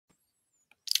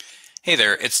Hey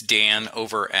there, it's Dan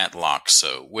over at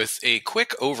Loxo with a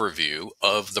quick overview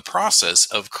of the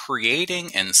process of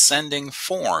creating and sending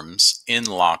forms in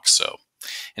Loxo.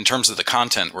 In terms of the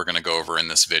content we're going to go over in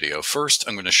this video, first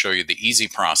I'm going to show you the easy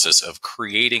process of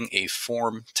creating a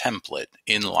form template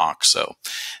in Loxo.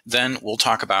 Then we'll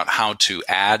talk about how to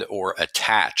add or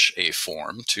attach a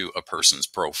form to a person's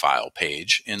profile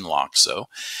page in Loxo.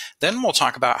 Then we'll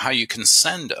talk about how you can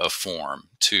send a form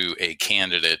to a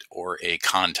candidate or a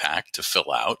contact to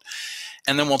fill out.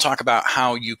 And then we'll talk about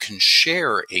how you can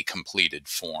share a completed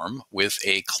form with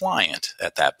a client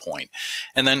at that point.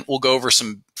 And then we'll go over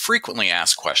some frequently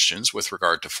asked questions with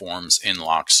regard to forms in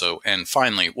Loxo. And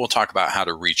finally, we'll talk about how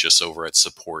to reach us over at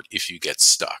support if you get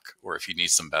stuck or if you need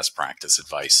some best practice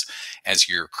advice as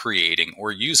you're creating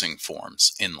or using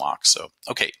forms in Loxo.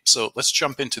 Okay, so let's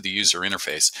jump into the user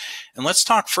interface. And let's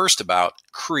talk first about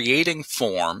creating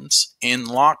forms in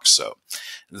Loxo.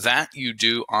 That you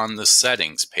do on the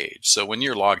settings page. So when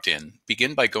you're logged in,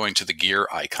 begin by going to the gear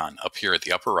icon up here at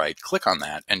the upper right, click on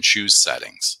that and choose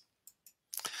settings.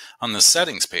 On the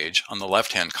settings page, on the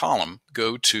left-hand column,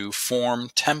 go to Form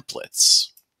Templates.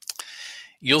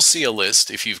 You'll see a list,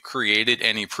 if you've created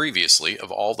any previously, of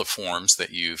all the forms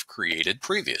that you've created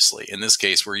previously. In this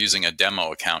case, we're using a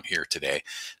demo account here today.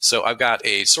 So I've got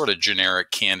a sort of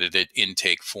generic candidate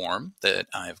intake form that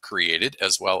I've created,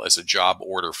 as well as a job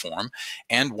order form,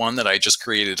 and one that I just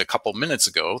created a couple minutes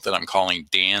ago that I'm calling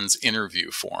Dan's interview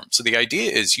form. So the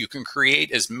idea is you can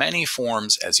create as many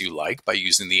forms as you like by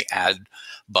using the Add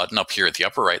button up here at the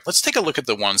upper right. Let's take a look at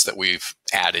the ones that we've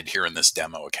added here in this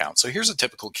demo account. So here's a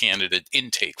typical candidate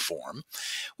intake form.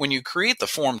 When you create the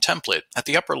form template, at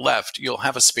the upper left, you'll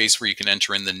have a space where you can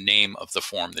enter in the name of the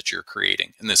form that you're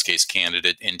creating, in this case,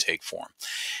 candidate intake form.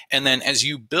 And then as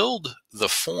you build the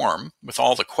form with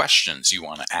all the questions you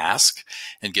want to ask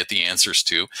and get the answers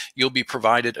to, you'll be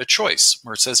provided a choice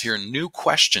where it says here, new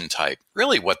question type.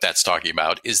 Really what that's talking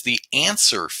about is the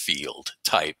answer field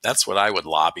type. That's what I would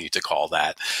lobby to call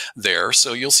that there.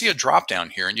 So you'll see a drop down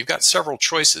here and you've got several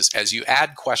choices. As you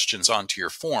add questions onto your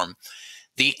form,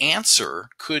 the answer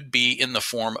could be in the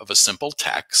form of a simple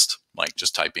text, like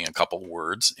just typing a couple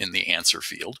words in the answer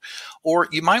field, or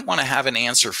you might want to have an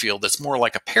answer field that's more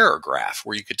like a paragraph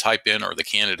where you could type in, or the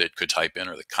candidate could type in,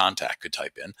 or the contact could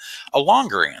type in a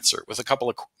longer answer with a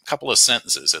couple of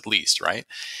sentences at least, right?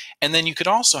 And then you could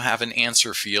also have an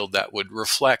answer field that would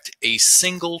reflect a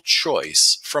single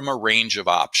choice from a range of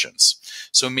options.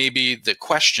 So maybe the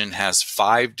question has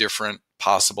 5 different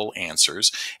possible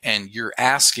answers, and you're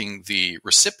asking the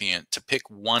recipient to pick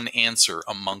one answer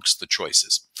amongst the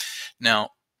choices.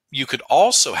 Now, you could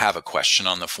also have a question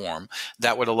on the form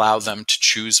that would allow them to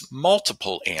choose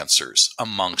multiple answers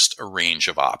amongst a range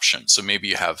of options. So maybe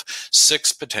you have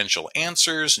 6 potential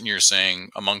answers and you're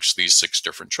saying amongst these 6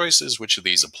 different choices, which of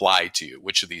these apply to you?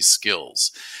 Which of these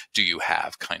skills do you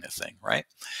have, kind of thing, right?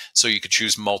 So you could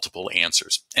choose multiple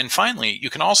answers. And finally, you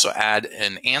can also add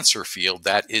an answer field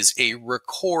that is a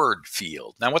record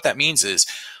field. Now, what that means is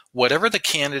whatever the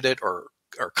candidate or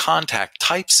contact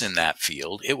types in that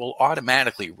field, it will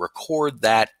automatically record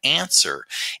that answer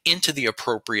into the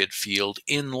appropriate field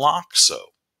in Loxo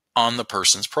on the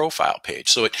person's profile page.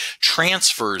 So it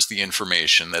transfers the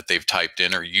information that they've typed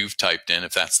in or you've typed in,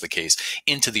 if that's the case,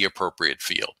 into the appropriate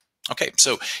field. Okay,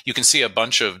 so you can see a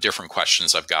bunch of different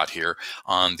questions I've got here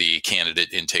on the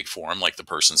candidate intake form, like the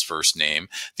person's first name,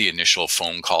 the initial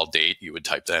phone call date, you would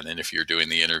type that in if you're doing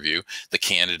the interview, the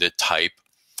candidate type,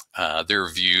 their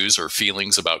views or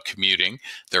feelings about commuting,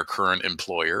 their current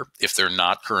employer, if they're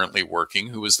not currently working,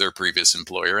 who was their previous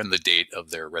employer, and the date of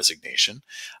their resignation,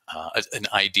 an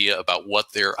idea about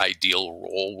what their ideal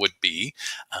role would be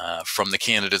from the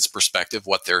candidate's perspective,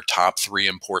 what their top 3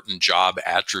 important job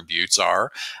attributes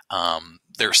are,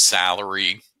 their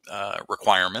salary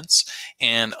requirements,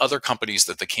 and other companies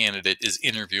that the candidate is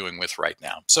interviewing with right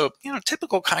now. So,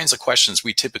 typical kinds of questions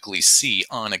we typically see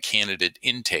on a candidate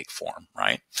intake form,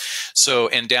 right? So,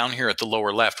 and down here at the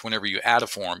lower left, whenever you add a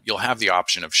form, you'll have the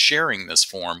option of sharing this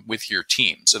form with your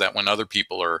team so that when other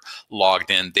people are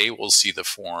logged in, they will see the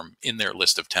form in their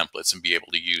list of templates and be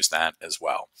able to use that as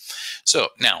well. So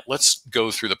now let's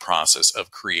go through the process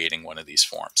of creating one of these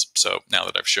forms. So now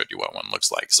that I've showed you what one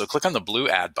looks like, so click on the blue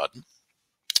add button.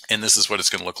 And this is what it's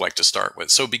going to look like to start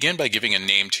with. So begin by giving a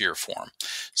name to your form.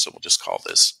 So we'll just call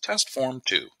this test form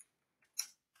 2.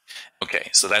 Okay,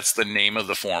 so that's the name of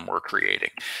the form we're creating.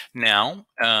 Now,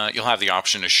 you'll have the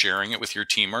option of sharing it with your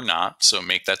team or not. So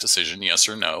make that decision, yes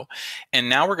or no. And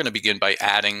now we're going to begin by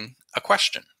adding a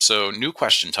question. So new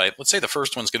question type, let's say the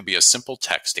first one's going to be a simple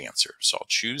text answer. So I'll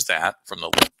choose that from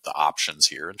the options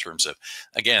here in terms of,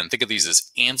 again, think of these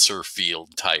as answer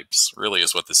field types, really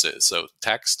is what this is. So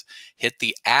text, hit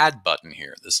the add button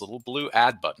here, this little blue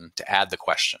add button to add the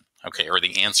question. Okay, or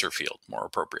the answer field more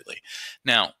appropriately.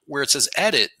 Now, where it says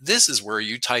edit, this is where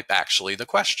you type actually the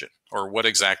question or what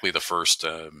exactly the first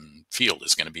field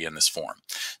is going to be in this form.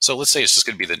 So let's say it's just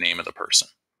going to be the name of the person.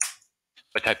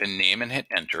 I type in name and hit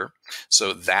enter.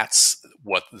 So that's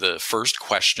what the first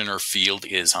question or field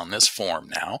is on this form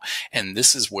now. And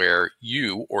this is where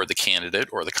you or the candidate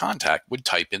or the contact would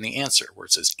type in the answer, where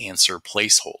it says answer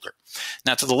placeholder.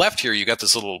 Now to the left here, you got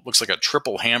this little, looks like a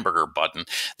triple hamburger button.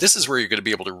 This is where you're going to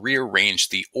be able to rearrange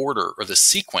the order or the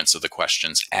sequence of the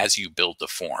questions as you build the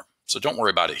form. So don't worry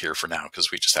about it here for now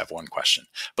because we just have one question.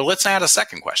 But let's add a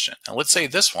second question. And let's say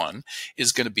this one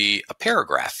is going to be a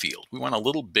paragraph field. We want a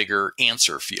little bigger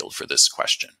answer field for this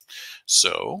question.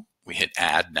 So we hit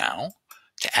add now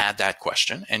to add that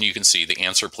question. And you can see the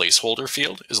answer placeholder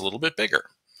field is a little bit bigger,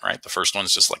 right? The first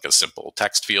one's just like a simple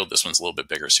text field. This one's a little bit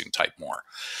bigger so you can type more.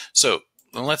 So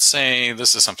let's say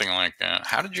this is something like,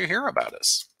 how did you hear about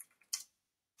us?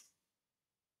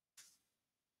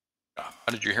 How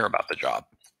did you hear about the job?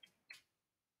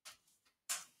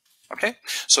 Okay,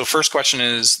 so first question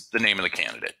is the name of the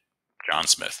candidate, John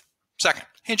Smith. Second,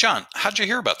 hey, John, how'd you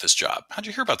hear about this job? How'd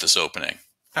you hear about this opening?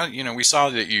 We saw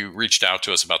that you reached out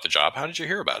to us about the job. How did you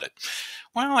hear about it?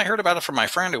 Well, I heard about it from my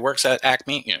friend who works at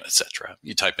Acme, etc.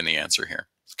 You type in the answer here.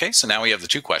 Okay, so now we have the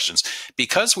two questions.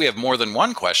 Because we have more than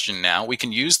one question now, we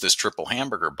can use this triple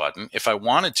hamburger button. If I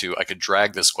wanted to, I could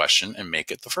drag this question and make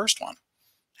it the first one.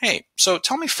 Hey, so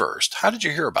tell me first, how did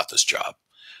you hear about this job?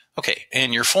 Okay,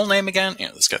 and your full name again?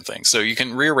 This kind of thing. So you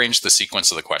can rearrange the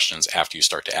sequence of the questions after you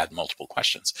start to add multiple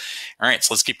questions. All right,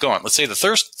 so let's keep going. Let's say the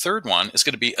third one is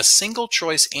going to be a single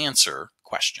choice answer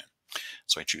question.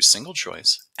 So I choose single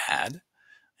choice, add,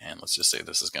 and let's just say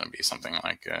this is going to be something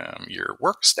like your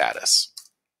work status.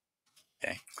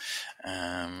 Okay.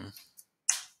 And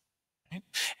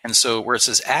so where it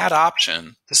says add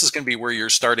option, this is going to be where you're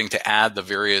starting to add the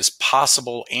various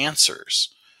possible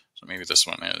answers. So maybe this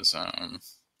one is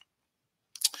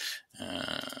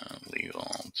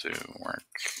legal to work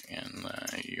in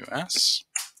the U.S.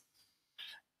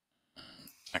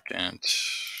 Second,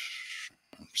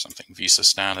 something visa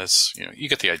status. You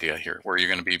get the idea here, where you're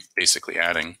going to be basically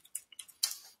adding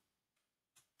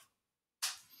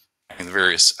the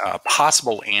various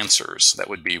possible answers that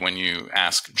would be when you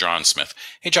ask John Smith,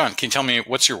 hey, John, can you tell me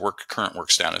what's your current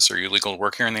work status? Are you legal to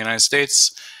work here in the United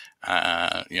States?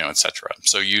 Etc.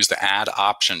 So use the add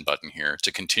option button here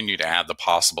to continue to add the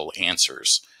possible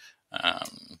answers.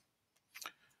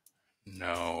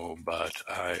 No, but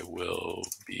I will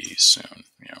be soon,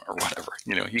 or whatever.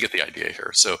 You get the idea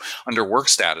here. So under work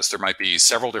status, there might be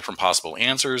several different possible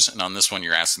answers. And on this one,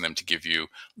 you're asking them to give you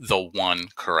the one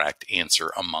correct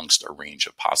answer amongst a range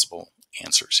of possible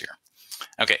answers here.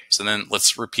 Okay, so then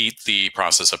let's repeat the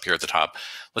process up here at the top.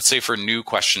 Let's say for new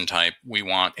question type, we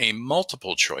want a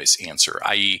multiple choice answer,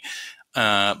 i.e.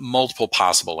 multiple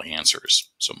possible answers.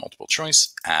 So multiple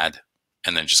choice, add,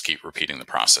 and then just keep repeating the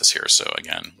process here. So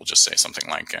again, we'll just say something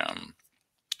like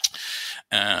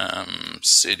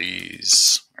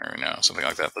cities, or something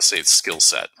like that. Let's say it's skill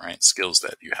set, right? Skills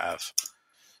that you have.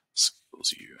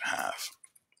 Skills you have.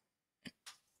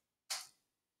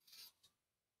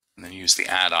 And then use the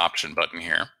add option button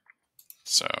here.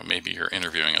 So maybe you're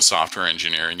interviewing a software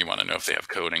engineer and you want to know if they have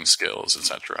coding skills,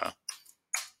 etc.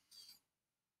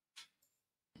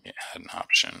 Add an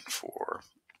option for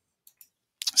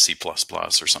C++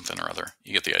 or something or other.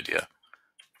 You get the idea.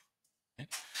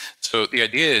 So the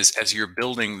idea is, as you're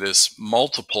building this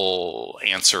multiple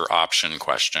answer option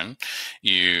question,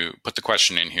 you put the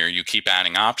question in here, you keep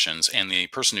adding options, and the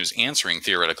person who's answering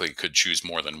theoretically could choose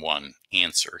more than one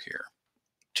answer here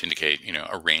to indicate,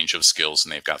 a range of skills,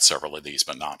 and they've got several of these,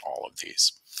 but not all of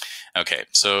these. Okay,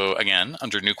 so again,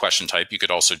 under new question type, you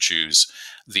could also choose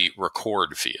the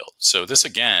record field. So this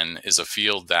again is a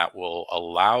field that will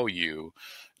allow you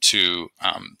to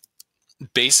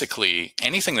basically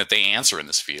anything that they answer in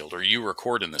this field, or you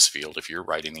record in this field if you're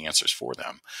writing the answers for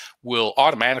them, will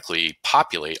automatically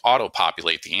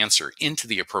auto-populate the answer into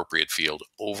the appropriate field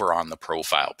over on the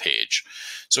profile page.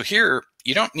 So here,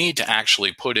 you don't need to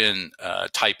actually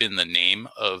type in the name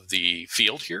of the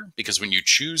field here, because when you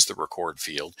choose the record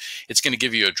field, it's going to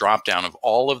give you a drop down of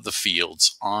all of the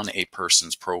fields on a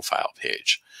person's profile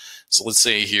page. So let's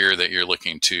say here that you're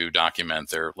looking to document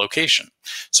their location.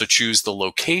 So choose the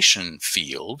location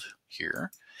field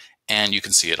here, and you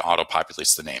can see it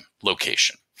auto-populates the name,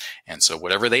 location. And so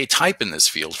whatever they type in this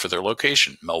field for their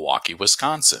location, Milwaukee,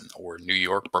 Wisconsin, or New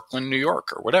York, Brooklyn, New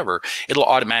York, or whatever, it'll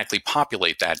automatically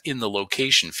populate that in the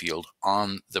location field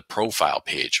on the profile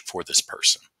page for this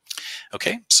person.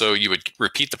 Okay, so you would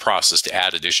repeat the process to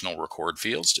add additional record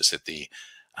fields. Just hit the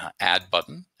add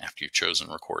button after you've chosen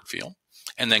record field,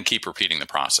 and then keep repeating the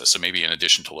process. So maybe in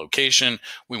addition to location,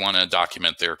 we want to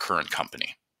document their current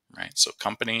company, right? So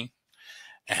company,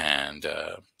 and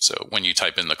so when you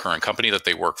type in the current company that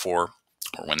they work for,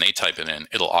 or when they type it in,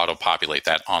 it'll auto-populate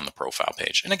that on the profile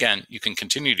page. And again, you can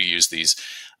continue to use these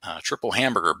triple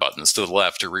hamburger buttons to the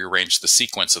left to rearrange the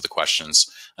sequence of the questions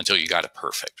until you got it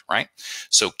perfect, right?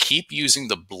 So keep using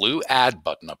the blue add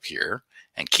button up here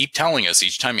and keep telling us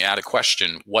each time you add a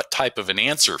question, what type of an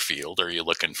answer field are you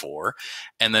looking for?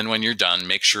 And then when you're done,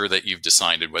 make sure that you've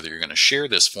decided whether you're going to share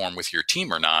this form with your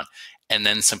team or not, and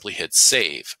then simply hit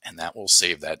save, and that will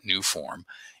save that new form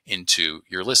into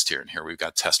your list here. And here we've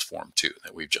got test form 2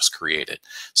 that we've just created.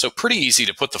 So pretty easy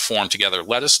to put the form together.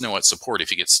 Let us know at support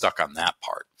if you get stuck on that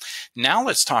part. Now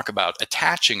let's talk about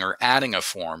attaching or adding a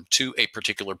form to a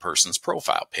particular person's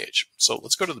profile page. So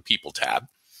let's go to the People tab.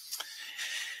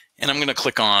 And I'm going to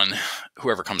click on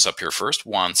whoever comes up here first,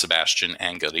 Juan Sebastian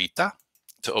Angarita,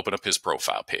 to open up his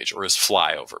profile page, or his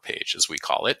flyover page, as we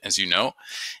call it, as you know.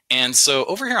 And so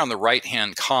over here on the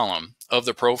right-hand column of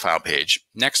the profile page,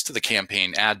 next to the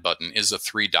campaign add button is a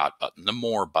 3-dot button, the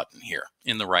more button here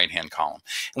in the right-hand column.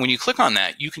 And when you click on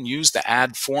that, you can use the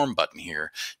add form button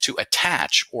here to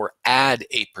attach or add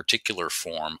a particular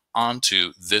form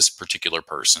onto this particular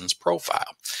person's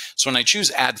profile. So when I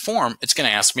choose add form, it's going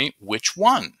to ask me which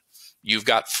one. You've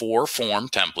got 4 form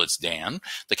templates, Dan: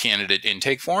 the candidate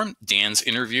intake form, Dan's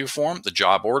interview form, the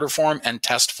job order form, and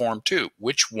test form 2.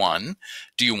 Which one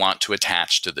do you want to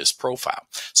attach to this profile?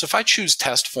 So if I choose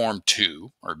test form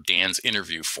 2, or Dan's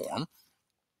interview form,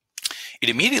 it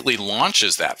immediately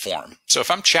launches that form. So if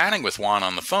I'm chatting with Juan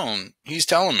on the phone, he's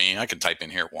telling me, I can type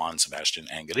in here, Juan Sebastian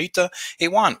Angarita. Hey,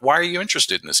 Juan, why are you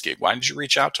interested in this gig? Why did you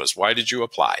reach out to us? Why did you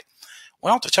apply?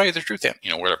 Well, to tell you the truth,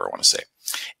 whatever I want to say.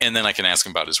 And then I can ask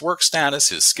him about his work status,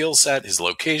 his skill set, his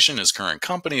location, his current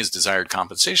company, his desired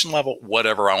compensation level,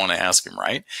 whatever I want to ask him,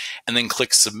 right? And then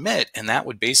click submit, and that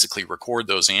would basically record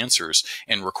those answers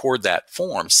and record that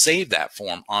form, save that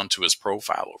form onto his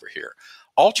profile over here.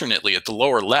 Alternately, at the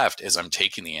lower left, as I'm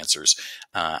taking the answers,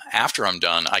 after I'm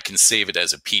done, I can save it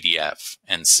as a PDF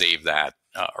and save that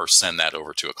or send that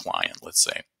over to a client, let's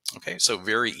say. Okay, so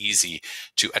very easy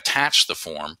to attach the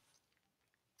form.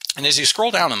 And as you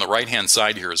scroll down on the right-hand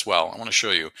side here as well, I want to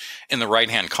show you in the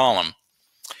right-hand column,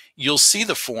 you'll see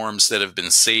the forms that have been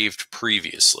saved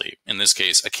previously. In this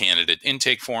case, a candidate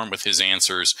intake form with his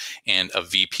answers and a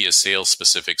VP of sales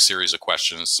specific series of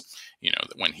questions,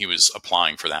 when he was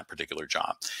applying for that particular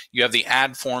job. You have the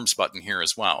add forms button here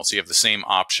as well. So you have the same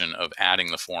option of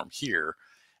adding the form here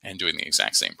and doing the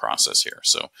exact same process here.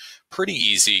 So pretty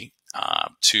easy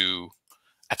to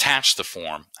attach the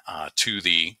form to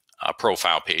the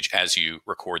profile page as you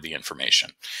record the information.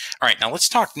 All right, now let's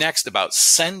talk next about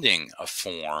sending a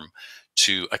form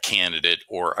to a candidate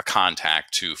or a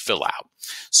contact to fill out.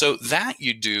 So that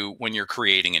you do when you're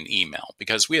creating an email,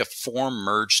 because we have form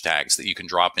merge tags that you can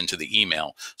drop into the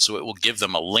email, so it will give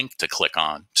them a link to click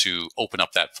on to open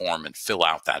up that form and fill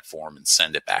out that form and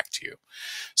send it back to you.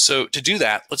 So to do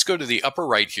that, let's go to the upper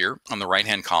right here on the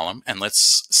right-hand column, and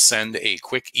let's send a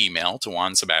quick email to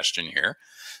Juan Sebastian here.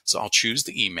 So I'll choose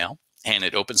the email, and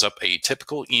it opens up a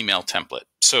typical email template.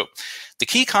 So the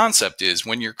key concept is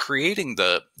when you're creating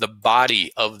the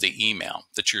body of the email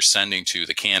that you're sending to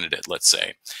the candidate, let's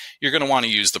say, you're going to want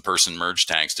to use the person merge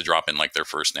tags to drop in like their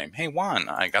first name. Hey, Juan,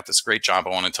 I got this great job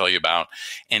I want to tell you about,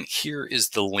 and here is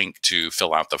the link to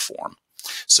fill out the form.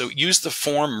 So use the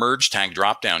form merge tag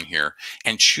drop down here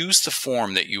and choose the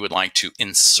form that you would like to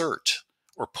insert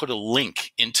or put a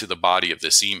link into the body of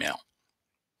this email.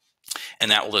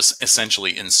 And that will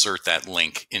essentially insert that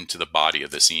link into the body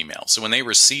of this email. So when they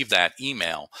receive that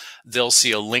email, they'll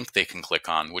see a link they can click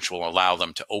on, which will allow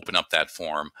them to open up that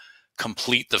form,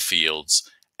 complete the fields,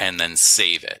 and then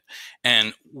save it.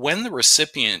 And when the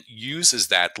recipient uses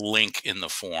that link in the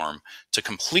form to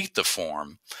complete the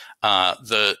form,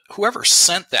 whoever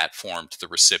sent that form to the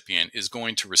recipient is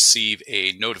going to receive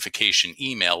a notification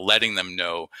email letting them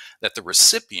know that the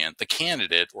recipient, the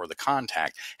candidate or the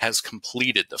contact, has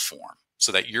completed the form,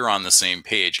 so that you're on the same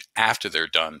page after they're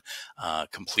done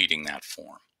completing that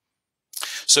form.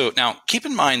 So now keep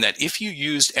in mind that if you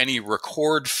used any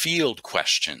record field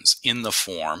questions in the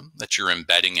form that you're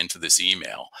embedding into this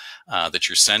email that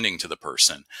you're sending to the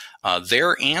person,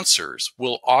 their answers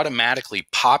will automatically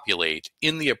populate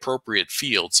in the appropriate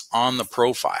fields on the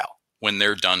profile. when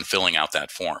they're done filling out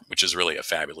that form, which is really a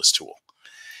fabulous tool.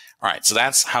 All right, so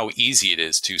that's how easy it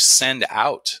is to send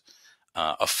out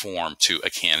a form to a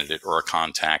candidate or a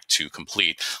contact to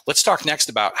complete. Let's talk next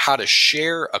about how to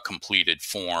share a completed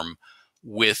form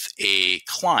with a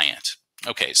client.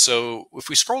 Okay, so if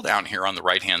we scroll down here on the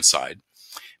right-hand side,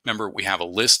 remember we have a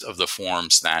list of the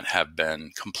forms that have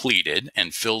been completed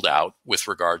and filled out with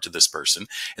regard to this person.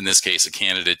 In this case, a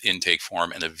candidate intake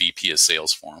form and a VP of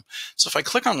sales form. So if I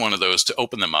click on one of those to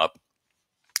open them up,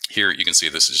 here you can see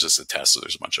this is just a test, so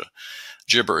there's a bunch of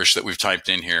gibberish that we've typed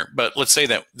in here. But let's say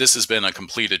that this has been a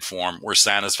completed form. We're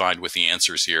satisfied with the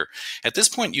answers here. At this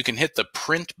point, you can hit the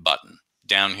print button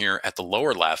down here at the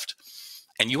lower left,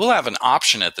 and you will have an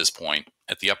option at this point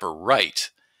at the upper right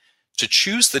to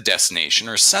choose the destination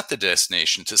or set the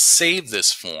destination to save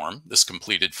this form, this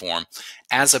completed form,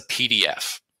 as a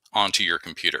PDF onto your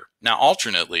computer. Now,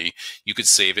 alternately, you could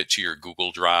save it to your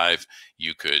Google Drive,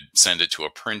 you could send it to a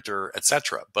printer,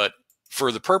 etc. But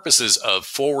for the purposes of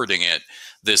forwarding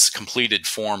this completed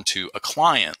form to a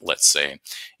client, let's say,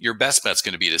 your best bet is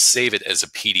going to be to save it as a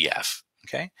PDF,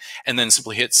 okay? And then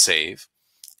simply hit save,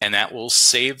 and that will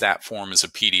save that form as a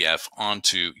PDF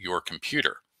onto your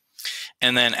computer.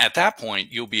 And then at that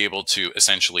point, you'll be able to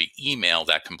essentially email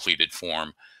that completed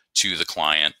form to the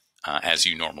client as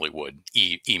you normally would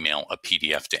email a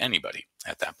PDF to anybody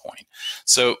at that point.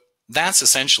 So that's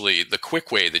essentially the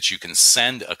quick way that you can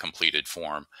send a completed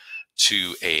form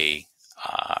to a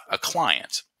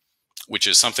client, which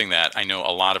is something that I know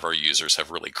a lot of our users have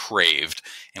really craved.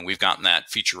 And we've gotten that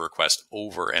feature request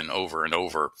over and over and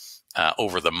over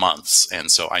the months. And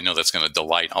so I know that's going to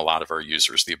delight a lot of our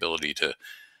users, the ability to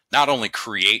not only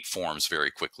create forms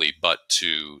very quickly, but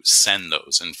to send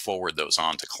those and forward those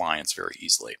on to clients very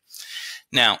easily.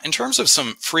 Now, in terms of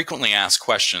some frequently asked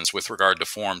questions with regard to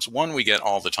forms, one we get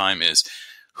all the time is,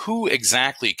 who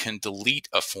exactly can delete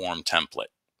a form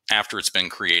template after it's been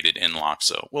created in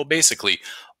Loxo? Well, basically,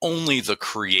 only the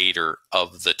creator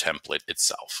of the template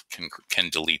itself can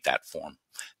delete that form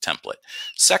template.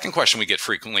 Second question we get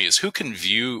frequently is, who can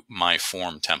view my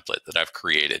form template that I've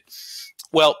created?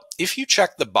 Well, if you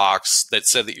check the box that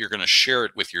said that you're going to share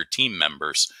it with your team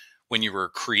members when you were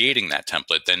creating that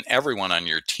template, then everyone on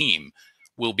your team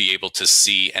will be able to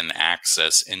see and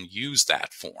access and use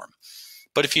that form.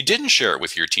 But if you didn't share it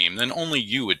with your team, then only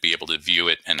you would be able to view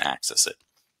it and access it.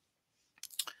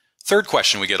 Third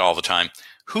question we get all the time,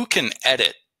 who can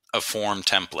edit a form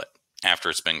template after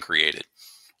it's been created?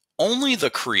 Only the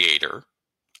creator,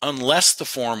 unless the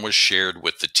form was shared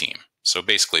with the team. So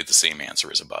basically the same answer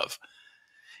as above.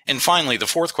 And finally, the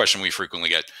fourth question we frequently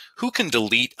get, who can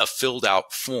delete a filled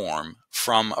out form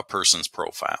from a person's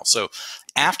profile? So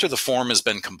after the form has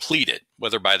been completed,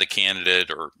 whether by the candidate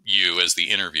or you as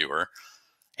the interviewer,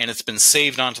 and it's been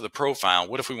saved onto the profile,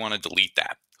 what if we want to delete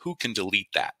that? Who can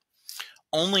delete that?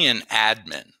 Only an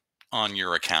admin on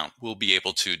your account will be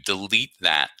able to delete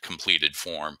that completed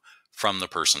form from the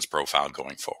person's profile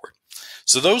going forward.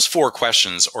 So those four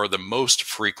questions are the most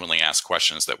frequently asked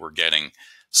questions that we're getting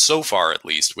so far, at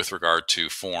least, with regard to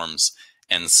forms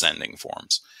and sending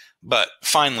forms. But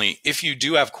finally, if you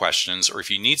do have questions or if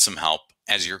you need some help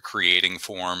as you're creating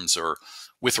forms or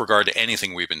with regard to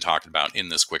anything we've been talking about in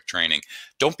this quick training,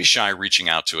 don't be shy reaching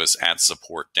out to us at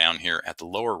support down here at the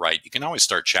lower right. You can always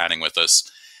start chatting with us.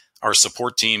 Our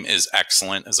support team is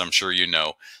excellent, as I'm sure you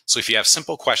know. So if you have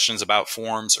simple questions about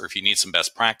forms or if you need some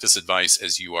best practice advice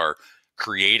as you are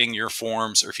creating your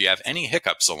forms or if you have any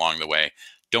hiccups along the way,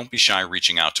 don't be shy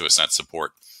reaching out to us at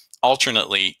support.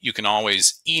 Alternately, you can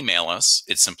always email us.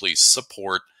 It's simply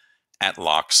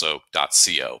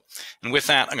support@loxo.co. And with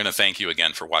that, I'm going to thank you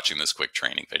again for watching this quick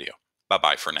training video.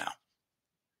 Bye-bye for now.